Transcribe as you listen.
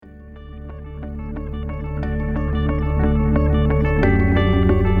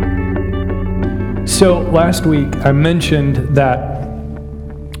So last week I mentioned that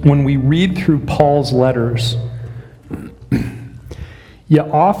when we read through Paul's letters, you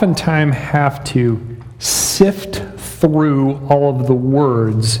oftentimes have to sift through all of the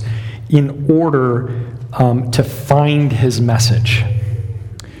words in order to find his message.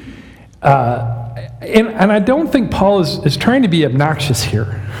 And I don't think Paul is trying to be obnoxious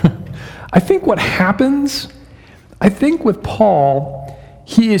here. I think what happens, with Paul,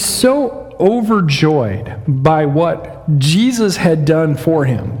 he is so overjoyed by what Jesus had done for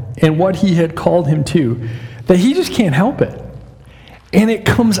him and what he had called him to, that he just can't help it. And it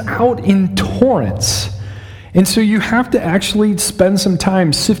comes out in torrents. And so you have to actually spend some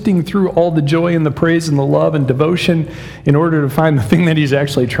time sifting through all the joy and the praise and the love and devotion in order to find the thing that he's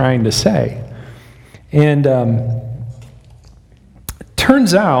actually trying to say. And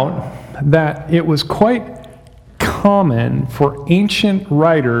turns out that it was quite common for ancient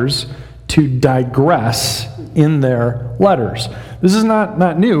writers to digress in their letters. This is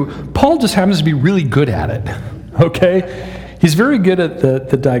not new. Paul just happens to be really good at it, okay? He's very good at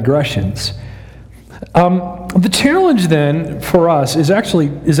the digressions. The challenge then for us is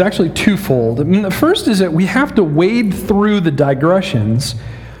actually twofold. I mean, the first is that we have to wade through the digressions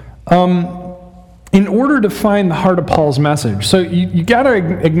in order to find the heart of Paul's message. So you got to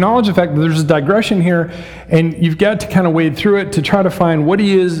acknowledge the fact that there's a digression here, and you've got to kind of wade through it to try to find what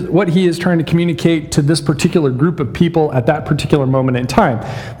he is trying to communicate to this particular group of people at that particular moment in time.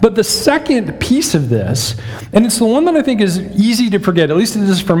 But the second piece of this, and it's the one that I think is easy to forget, at least it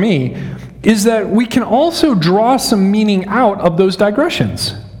is for me, is that we can also draw some meaning out of those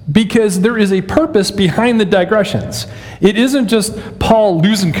digressions, because there is a purpose behind the digressions. It isn't just Paul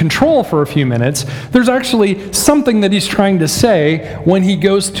losing control for a few minutes. There's actually something that he's trying to say when he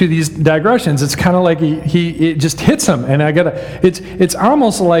goes to these digressions. It's kind of like it just hits him, and it's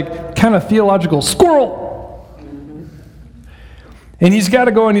almost like kind of theological squirrel. And he's got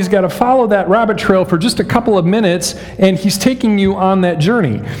to go and he's got to follow that rabbit trail for just a couple of minutes, and he's taking you on that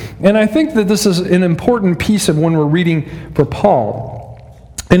journey. And I think that this is an important piece of when we're reading for Paul.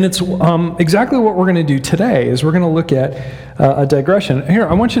 And it's exactly what we're going to do today, is we're going to look at a digression. Here,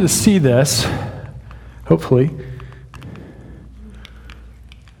 I want you to see this, hopefully.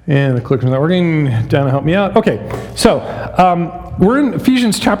 And the clicker on that working. Down to help me out. Okay, so we're in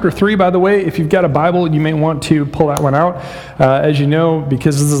Ephesians chapter 3, by the way. If you've got a Bible, you may want to pull that one out. As you know,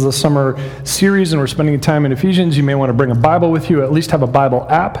 because this is a summer series and we're spending time in Ephesians, you may want to bring a Bible with you, at least have a Bible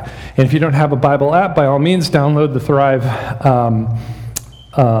app. And if you don't have a Bible app, by all means, download the Thrive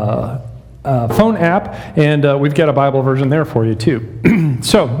phone app, and we've got a Bible version there for you too.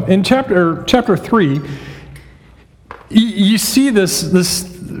 So in chapter 3, you see this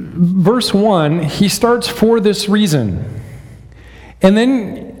verse 1. He starts for this reason, and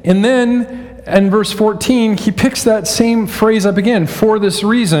then in verse 14 he picks that same phrase up again, for this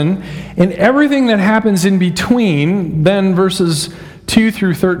reason, and everything that happens in between then verses 2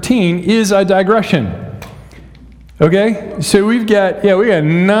 through 13 is a digression. Okay, so we got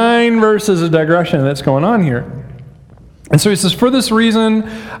 9 verses of digression that's going on here. And so he says, for this reason,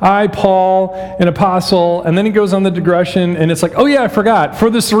 I, Paul, an apostle, and then he goes on the digression, and it's like, oh yeah, I forgot,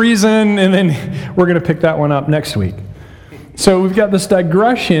 for this reason, and then we're going to pick that one up next week. So we've got this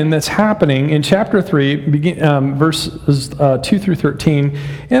digression that's happening in chapter 3, verses 2 through 13,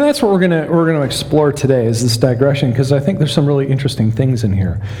 and that's what we're going to explore today, is this digression, because I think there's some really interesting things in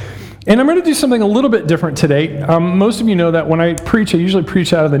here. And I'm going to do something a little bit different today. Most of you know that when I preach, I usually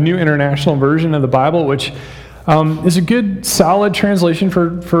preach out of the New International Version of the Bible, which is a good, solid translation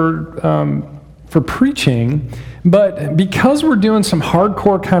for preaching. But because we're doing some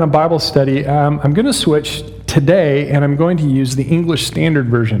hardcore kind of Bible study, I'm going to switch today, and I'm going to use the English Standard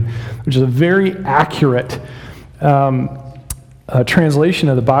Version, which is a very accurate translation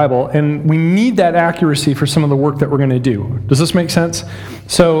of the Bible, and we need that accuracy for some of the work that we're going to do. Does this make sense?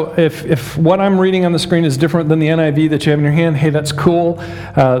 So if what I'm reading on the screen is different than the NIV that you have in your hand, hey, that's cool.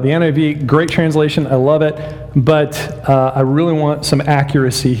 The NIV, great translation, I love it, but I really want some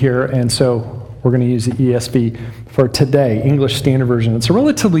accuracy here, and so we're going to use the ESV for today, English Standard Version. It's a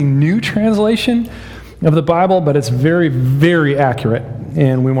relatively new translation of the Bible, but it's very, very accurate,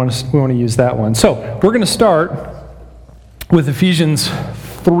 and we want to use that one. So we're going to start with Ephesians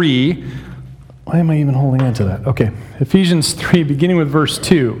 3. Why am I even holding on to that? Okay, Ephesians 3, beginning with verse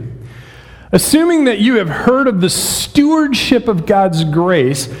 2. Assuming that you have heard of the stewardship of God's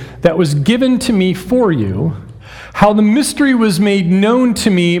grace that was given to me for you, how the mystery was made known to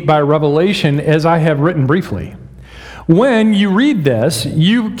me by revelation, as I have written briefly. When you read this,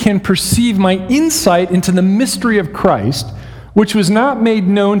 you can perceive my insight into the mystery of Christ, which was not made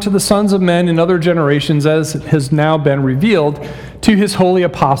known to the sons of men in other generations, as has now been revealed to his holy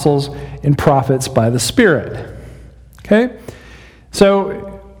apostles and prophets by the Spirit. Okay?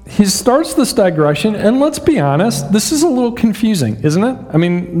 So he starts this digression, and let's be honest, this is a little confusing, isn't it? I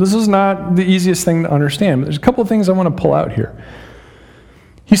mean, this is not the easiest thing to understand, but there's a couple of things I want to pull out here.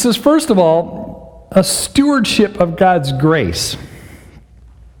 He says, first of all, a stewardship of God's grace.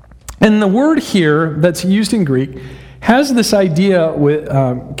 And the word here that's used in Greek has this idea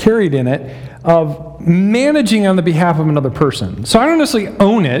carried in it of managing on the behalf of another person. So I don't necessarily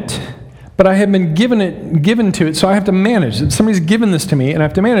own it, but I have been given to it, so I have to manage it. Somebody's given this to me, and I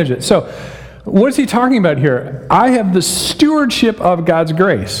have to manage it. So what is he talking about here? I have the stewardship of God's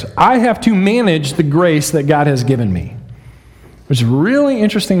grace. I have to manage the grace that God has given me. Which is a really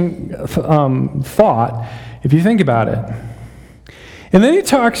interesting thought if you think about it. And then he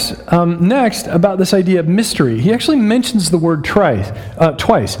talks next about this idea of mystery. He actually mentions the word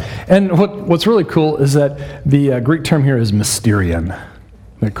twice. And what's really cool is that the Greek term here is mysterion.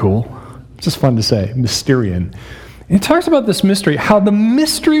 Isn't that cool? It's just fun to say, mysterion. And he talks about this mystery, how the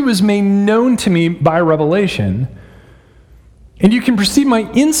mystery was made known to me by revelation. And you can perceive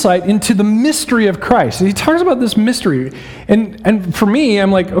my insight into the mystery of Christ. And he talks about this mystery. And for me,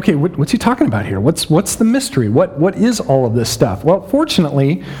 I'm like, okay, what's he talking about here? What's the mystery? What is all of this stuff? Well,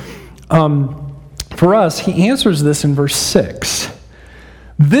 fortunately, for us, he answers this in verse 6.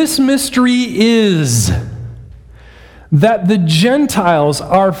 This mystery is that the Gentiles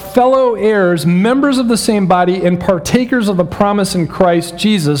are fellow heirs, members of the same body, and partakers of the promise in Christ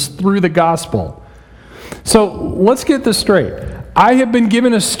Jesus through the gospel. So let's get this straight. I have been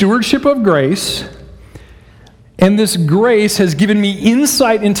given a stewardship of grace, and this grace has given me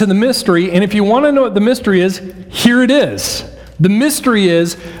insight into the mystery. And if you want to know what the mystery is, here it is. The mystery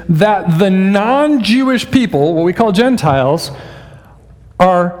is that the non-Jewish people, what we call Gentiles,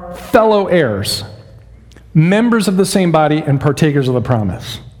 are fellow heirs, members of the same body, and partakers of the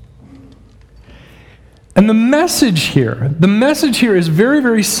promise. And the message here is very,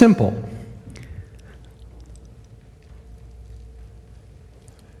 very simple.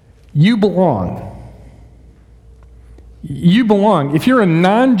 You belong. You belong. If you're a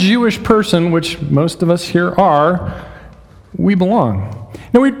non-Jewish person, which most of us here are, we belong.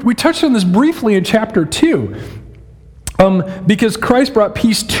 Now, we touched on this briefly in chapter 2. Because Christ brought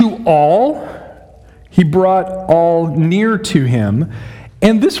peace to all, he brought all near to him.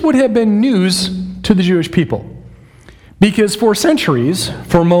 And this would have been news to the Jewish people. Because for centuries,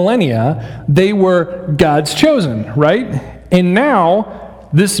 for millennia, they were God's chosen, right? And now,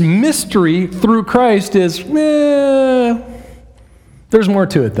 this mystery through Christ is, there's more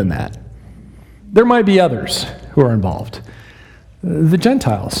to it than that. There might be others who are involved. The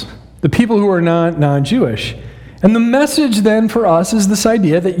Gentiles, the people who are non-Jewish. And the message then for us is this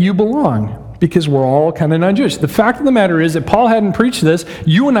idea that you belong, because we're all kind of non-Jewish. The fact of the matter is that Paul hadn't preached this,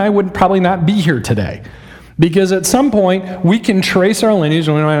 you and I would probably not be here today. Because at some point, we can trace our lineage,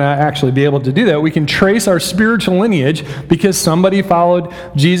 and we might not actually be able to do that. We can trace our spiritual lineage because somebody followed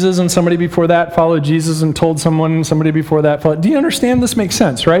Jesus, and somebody before that followed Jesus and told someone, and somebody before that followed. Do you understand? This makes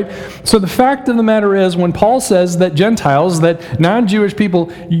sense, right? So the fact of the matter is, when Paul says that Gentiles, that non-Jewish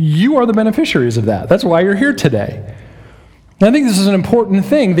people, you are the beneficiaries of that. That's why you're here today. And I think this is an important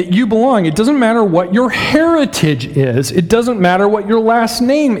thing, that you belong. It doesn't matter what your heritage is. It doesn't matter what your last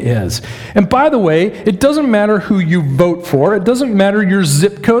name is. And by the way, it doesn't matter who you vote for. It doesn't matter your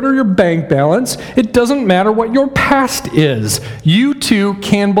zip code or your bank balance. It doesn't matter what your past is. You too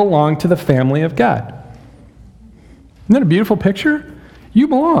can belong to the family of God. Isn't that a beautiful picture? You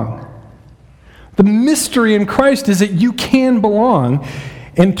belong. The mystery in Christ is that you can belong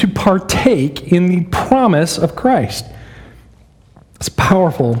and to partake in the promise of Christ. It's a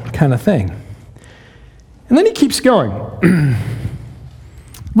powerful kind of thing. And then he keeps going.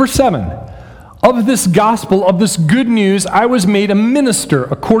 Verse 7. Of this gospel, of this good news, I was made a minister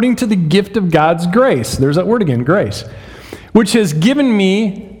according to the gift of God's grace. There's that word again, grace. Which was given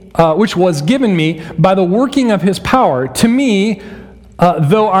me by the working of his power. To me,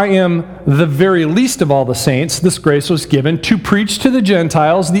 though I am the very least of all the saints, this grace was given to preach to the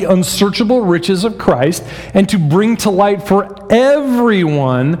Gentiles the unsearchable riches of Christ and to bring to light for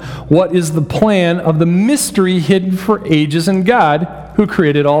everyone what is the plan of the mystery hidden for ages in God who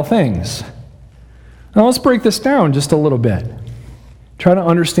created all things. Now let's break this down just a little bit. Try to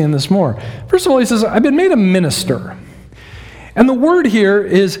understand this more. First of all, he says, I've been made a minister. And the word here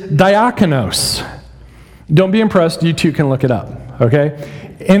is diakonos. Don't be impressed, you too can look it up. Okay?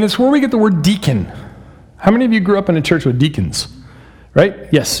 And it's where we get the word deacon. How many of you grew up in a church with deacons? Right?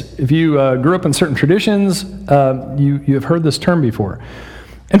 Yes, if you grew up in certain traditions, you have heard this term before.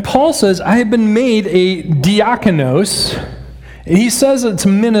 And Paul says, I have been made a diakonos, and he says it's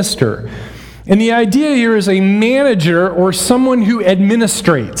minister. And the idea here is a manager or someone who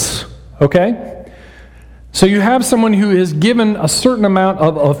administrates, okay? So you have someone who is given a certain amount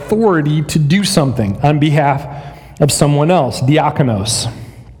of authority to do something on behalf of someone else, diakonos.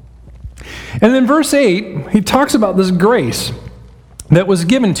 And then verse 8, he talks about this grace that was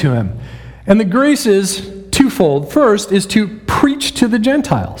given to him. And the grace is twofold. First is to preach to the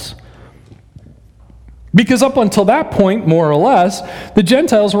Gentiles. Because up until that point, more or less, the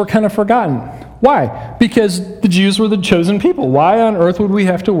Gentiles were kind of forgotten. Why? Because the Jews were the chosen people. Why on earth would we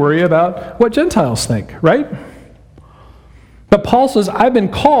have to worry about what Gentiles think, right? But Paul says, I've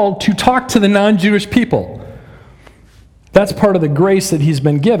been called to talk to the non-Jewish people. That's part of the grace that he's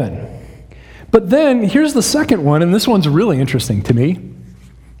been given. But then, here's the second one, and this one's really interesting to me.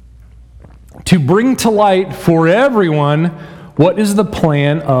 To bring to light for everyone what is the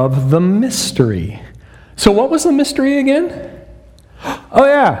plan of the mystery. So what was the mystery again? Oh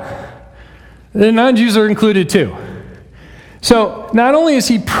yeah, the non-Jews are included too. So not only is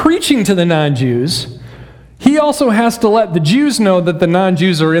he preaching to the non-Jews, he also has to let the Jews know that the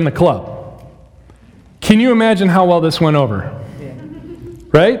non-Jews are in the club. Can you imagine how well this went over? Yeah.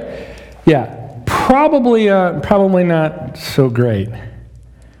 Right? Yeah. Probably not so great.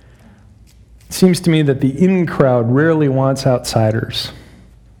 It seems to me that the in crowd rarely wants outsiders.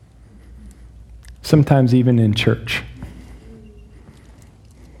 Sometimes even in church.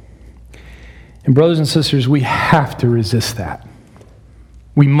 And brothers and sisters, we have to resist that.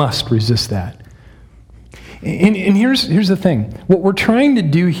 We must resist that. And here's the thing. What we're trying to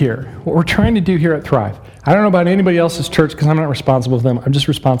do here at Thrive, I don't know about anybody else's church because I'm not responsible for them. I'm just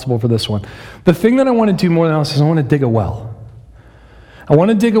responsible for this one. The thing that I want to do more than else is I want to dig a well. I want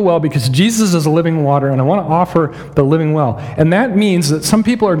to dig a well because Jesus is living water, and I want to offer the living well. And that means that some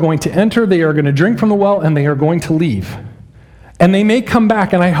people are going to enter, they are going to drink from the well, and they are going to leave. And they may come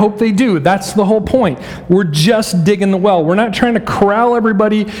back, and I hope they do. That's the whole point. We're just digging the well. We're not trying to corral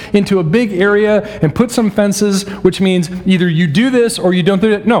everybody into a big area and put some fences, which means either you do this or you don't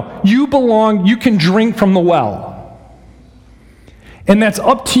do it. No, you belong. You can drink from the well. And that's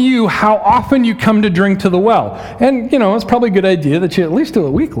up to you how often you come to drink to the well. And, it's probably a good idea that you at least do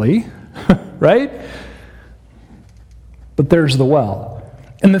it weekly, right? But there's the well.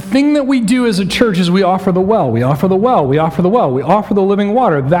 And the thing that we do as a church is we offer the well. We offer the well. We offer the well. We offer the living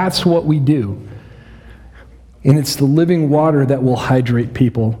water. That's what we do. And it's the living water that will hydrate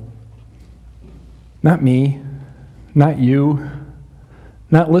people. Not me. Not you.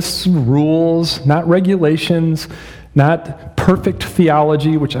 Not lists of rules. Not regulations. Not perfect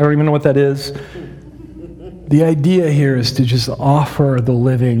theology, which I don't even know what that is. The idea here is to just offer the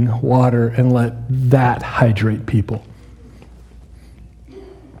living water and let that hydrate people.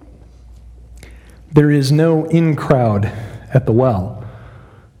 There is no in crowd at the well.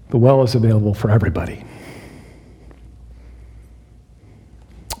 The well is available for everybody.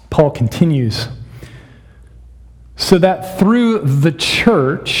 Paul continues, so that through the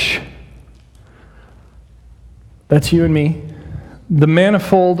church, that's you and me, the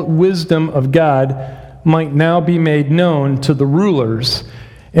manifold wisdom of God might now be made known to the rulers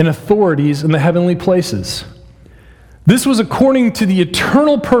and authorities in the heavenly places. This was according to the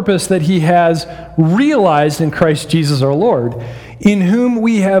eternal purpose that he has realized in Christ Jesus our Lord, in whom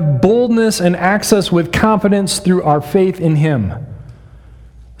we have boldness and access with confidence through our faith in him.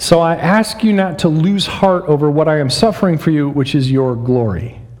 So I ask you not to lose heart over what I am suffering for you, which is your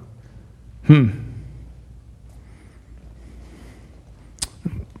glory. I'm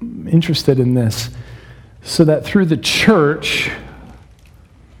interested in this. So that through the church,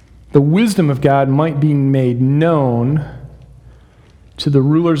 the wisdom of God might be made known to the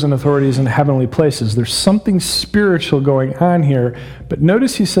rulers and authorities in heavenly places. There's something spiritual going on here, but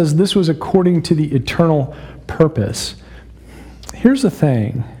notice he says this was according to the eternal purpose. Here's the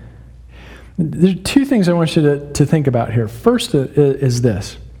thing. There are two things I want you to think about here. First is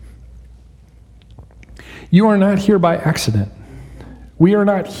this. You are not here by accident. We are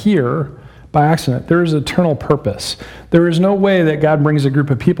not here by accident. There is eternal purpose. There is no way that God brings a group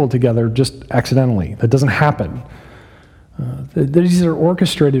of people together just accidentally. That doesn't happen. These are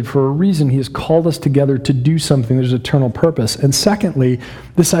orchestrated for a reason. He has called us together to do something. There's eternal purpose. And secondly,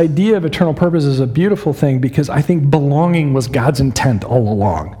 this idea of eternal purpose is a beautiful thing because I think belonging was God's intent all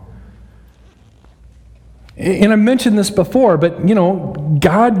along. And I mentioned this before, but,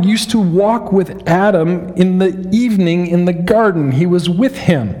 God used to walk with Adam in the evening in the garden. He was with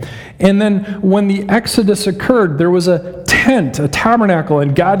him. And then when the Exodus occurred, there was a tent tent, a tabernacle,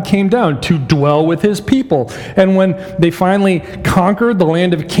 and God came down to dwell with his people. And when they finally conquered the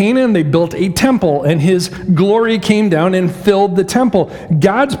land of Canaan, they built a temple, and his glory came down and filled the temple.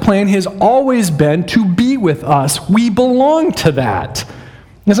 God's plan has always been to be with us. We belong to that.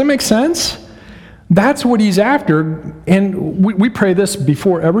 Does that make sense? That's what he's after, and we pray this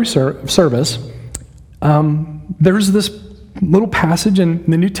before every service. There's this little passage in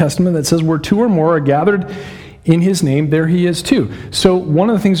the New Testament that says, where two or more are gathered in his name, there he is too. So one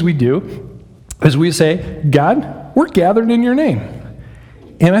of the things we do is we say, God, we're gathered in your name.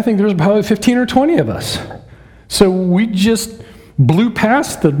 And I think there's probably 15 or 20 of us. So we just blew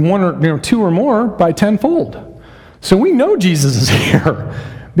past the one or two or more by tenfold. So we know Jesus is here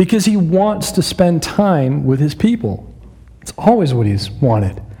because he wants to spend time with his people. It's always what he's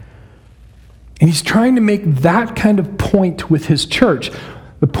wanted. And he's trying to make that kind of point with his church.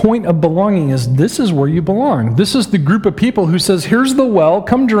 The point of belonging is this is where you belong. This is the group of people who says, here's the well,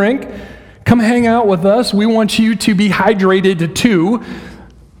 come drink, come hang out with us. We want you to be hydrated too.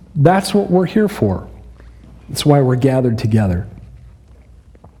 That's what we're here for. That's why we're gathered together.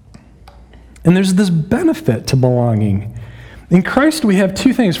 And there's this benefit to belonging. In Christ, we have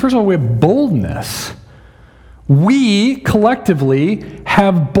two things. First of all, we have boldness. We collectively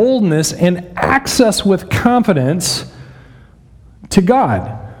have boldness and access with confidence to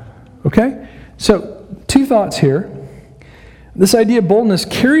God. Okay? So, two thoughts here. This idea of boldness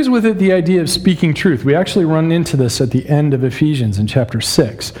carries with it the idea of speaking truth. We actually run into this at the end of Ephesians in chapter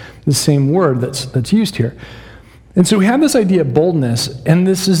 6, the same word that's used here. And so we have this idea of boldness, and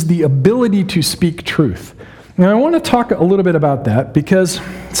this is the ability to speak truth. Now, I want to talk a little bit about that because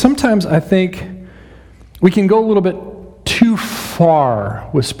sometimes I think we can go a little bit too far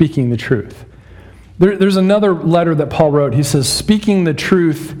with speaking the truth. There's another letter that Paul wrote. He says, speaking the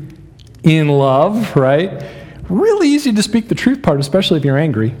truth in love, right? Really easy to speak the truth part, especially if you're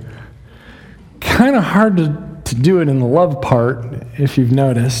angry. Kind of hard to do it in the love part, if you've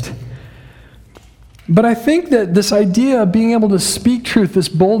noticed. But I think that this idea of being able to speak truth, this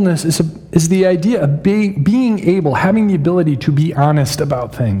boldness, is the idea of being able, having the ability to be honest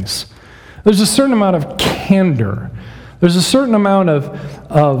about things. There's a certain amount of candor. There's a certain amount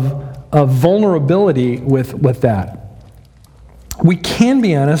of vulnerability with that. We can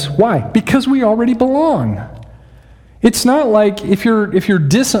be honest. Why? Because we already belong. It's not like it's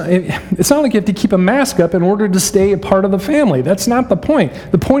not like you have to keep a mask up in order to stay a part of the family. That's not the point.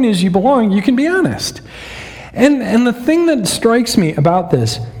 The point is you belong, you can be honest. And the thing that strikes me about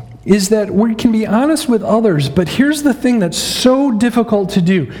this is that we can be honest with others, but here's the thing that's so difficult to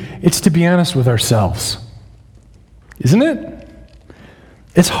do. It's to be honest with ourselves. Isn't it?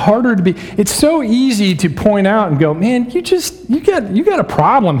 It's harder to be. It's so easy to point out and go, man, you got a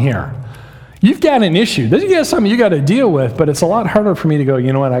problem here. You've got an issue. You got something you got to deal with, but it's a lot harder for me to go,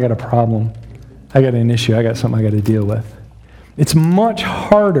 you know what, I got a problem. I got an issue. I got something I got to deal with. It's much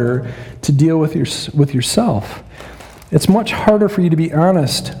harder to deal with yourself. It's much harder for you to be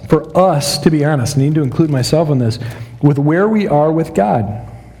honest, for us to be honest, I need to include myself in this, with where we are with God.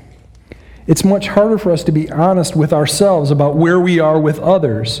 It's much harder for us to be honest with ourselves about where we are with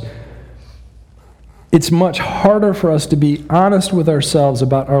others. It's much harder for us to be honest with ourselves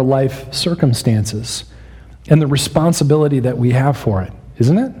about our life circumstances and the responsibility that we have for it,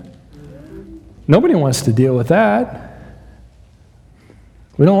 isn't it? Nobody wants to deal with that.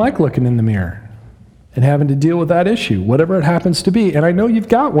 We don't like looking in the mirror and having to deal with that issue, whatever it happens to be. And I know you've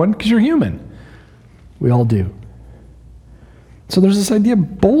got one because you're human. We all do. So there's this idea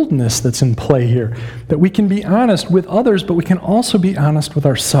of boldness that's in play here, that we can be honest with others, but we can also be honest with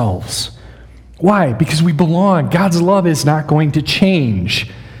ourselves. Why? Because we belong. God's love is not going to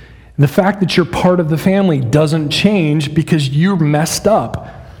change. The fact that you're part of the family doesn't change because you're messed up.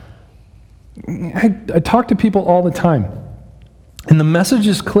 I talk to people all the time, and the message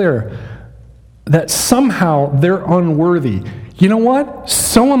is clear that somehow they're unworthy. You know what?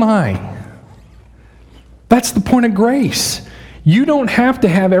 So am I. That's the point of grace. You don't have to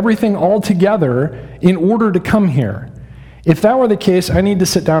have everything all together in order to come here. If that were the case, I need to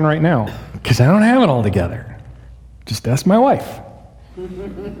sit down right now because I don't have it all together. Just ask my wife.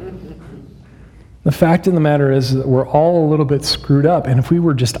 The fact of the matter is that we're all a little bit screwed up, and if we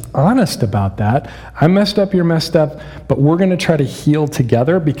were just honest about that, I'm messed up, you're messed up, but we're going to try to heal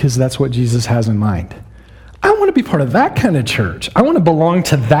together because that's what Jesus has in mind. I want to be part of that kind of church. I want to belong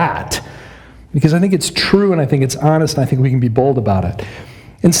to that because I think it's true and I think it's honest and I think we can be bold about it.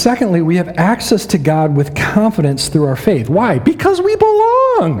 And secondly, we have access to God with confidence through our faith. Why? Because we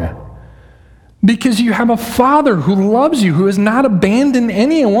belong. Because you have a Father who loves you, who has not abandoned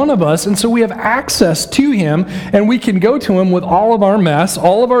any one of us, and so we have access to him, and we can go to him with all of our mess,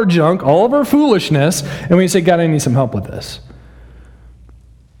 all of our junk, all of our foolishness, and we say, God, I need some help with this.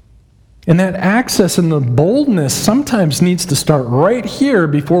 And that access and the boldness sometimes needs to start right here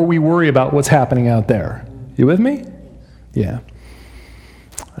before we worry about what's happening out there. You with me? Yeah,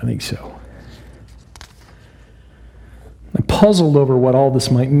 I think so. I'm puzzled over what all this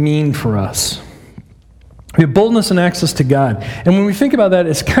might mean for us. We have boldness and access to God. And when we think about that,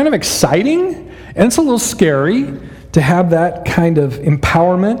 it's kind of exciting, and it's a little scary to have that kind of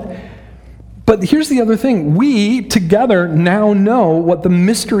empowerment. But here's the other thing. We, together, now know what the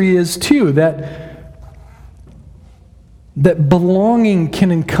mystery is, too, that belonging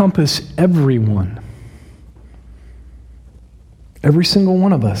can encompass everyone. Every single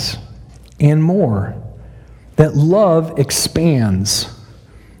one of us, and more. That love expands.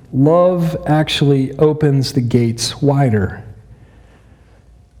 Love actually opens the gates wider.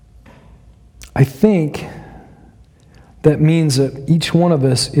 I think that means that each one of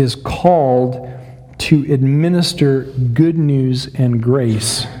us is called to administer good news and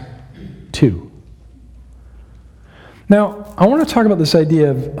grace too. Now, I want to talk about this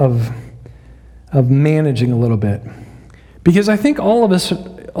idea of managing a little bit, because I think all of us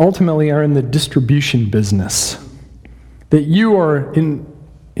ultimately are in the distribution business. That you are in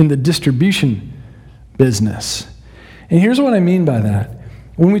the distribution business. And here's what I mean by that.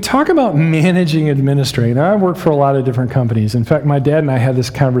 When we talk about managing and administrating, I've worked for a lot of different companies. In fact, my dad and I had this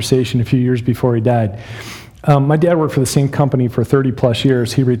conversation a few years before he died. My dad worked for the same company for 30 plus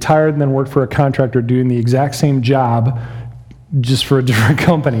years. He retired and then worked for a contractor doing the exact same job, just for a different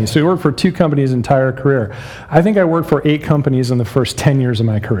company. So he worked for 2 companies his entire career. I think I worked for 8 companies in the first 10 years of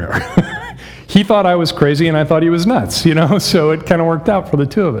my career. He thought I was crazy and I thought he was nuts, so it kind of worked out for the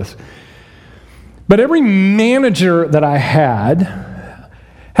 2 of us. But every manager that I had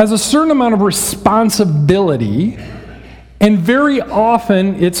has a certain amount of responsibility, and very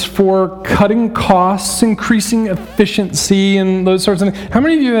often it's for cutting costs, increasing efficiency, and those sorts of things. How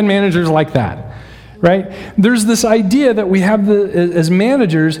many of you have managers like that? Right? There's this idea that we have as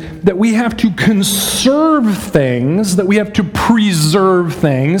managers that we have to conserve things, that we have to preserve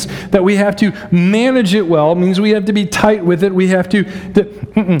things, that we have to manage it well. It means we have to be tight with it. We have to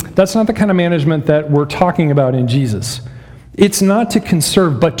that's not the kind of management that we're talking about in Jesus. It's not to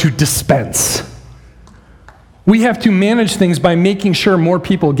conserve, but to dispense. We have to manage things by making sure more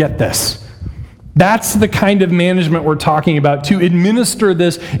people get this. That's the kind of management we're talking about, to administer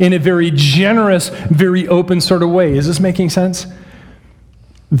this in a very generous, very open sort of way. Is this making sense?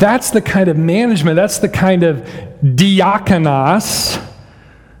 That's the kind of management, that's the kind of diakonos,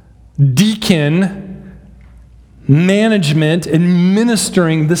 deacon, management,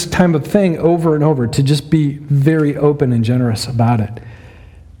 administering this type of thing over and over, to just be very open and generous about it.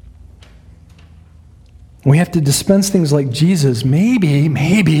 We have to dispense things like Jesus.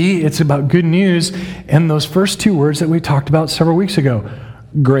 Maybe it's about good news and those first 2 words that we talked about several weeks ago,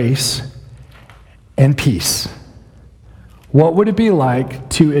 grace and peace. What would it be like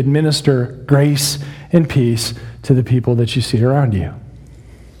to administer grace and peace to the people that you see around you?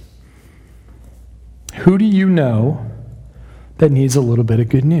 Who do you know that needs a little bit of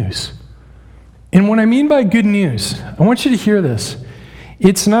good news? And what I mean by good news, I want you to hear this.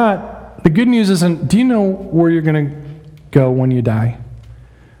 It's not, the good news isn't, do you know where you're going to go when you die?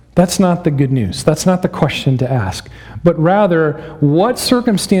 That's not the good news. That's not the question to ask. But rather, what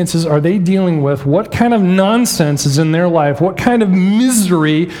circumstances are they dealing with? What kind of nonsense is in their life? What kind of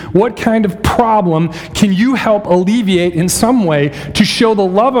misery, what kind of problem can you help alleviate in some way to show the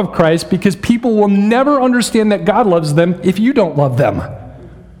love of Christ? Because people will never understand that God loves them if you don't love them.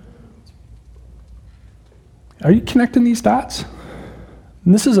 Are you connecting these dots?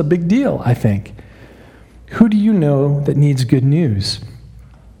 And this is a big deal, I think. Who do you know that needs good news?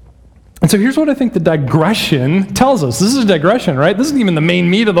 And so here's what I think the digression tells us. This is a digression, right? This isn't even the main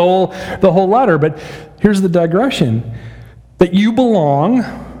meat of the whole letter, but here's the digression. That you belong,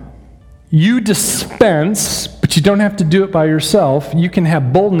 you dispense, but you don't have to do it by yourself. You can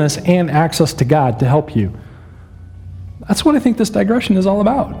have boldness and access to God to help you. That's what I think this digression is all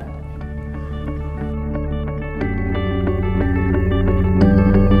about.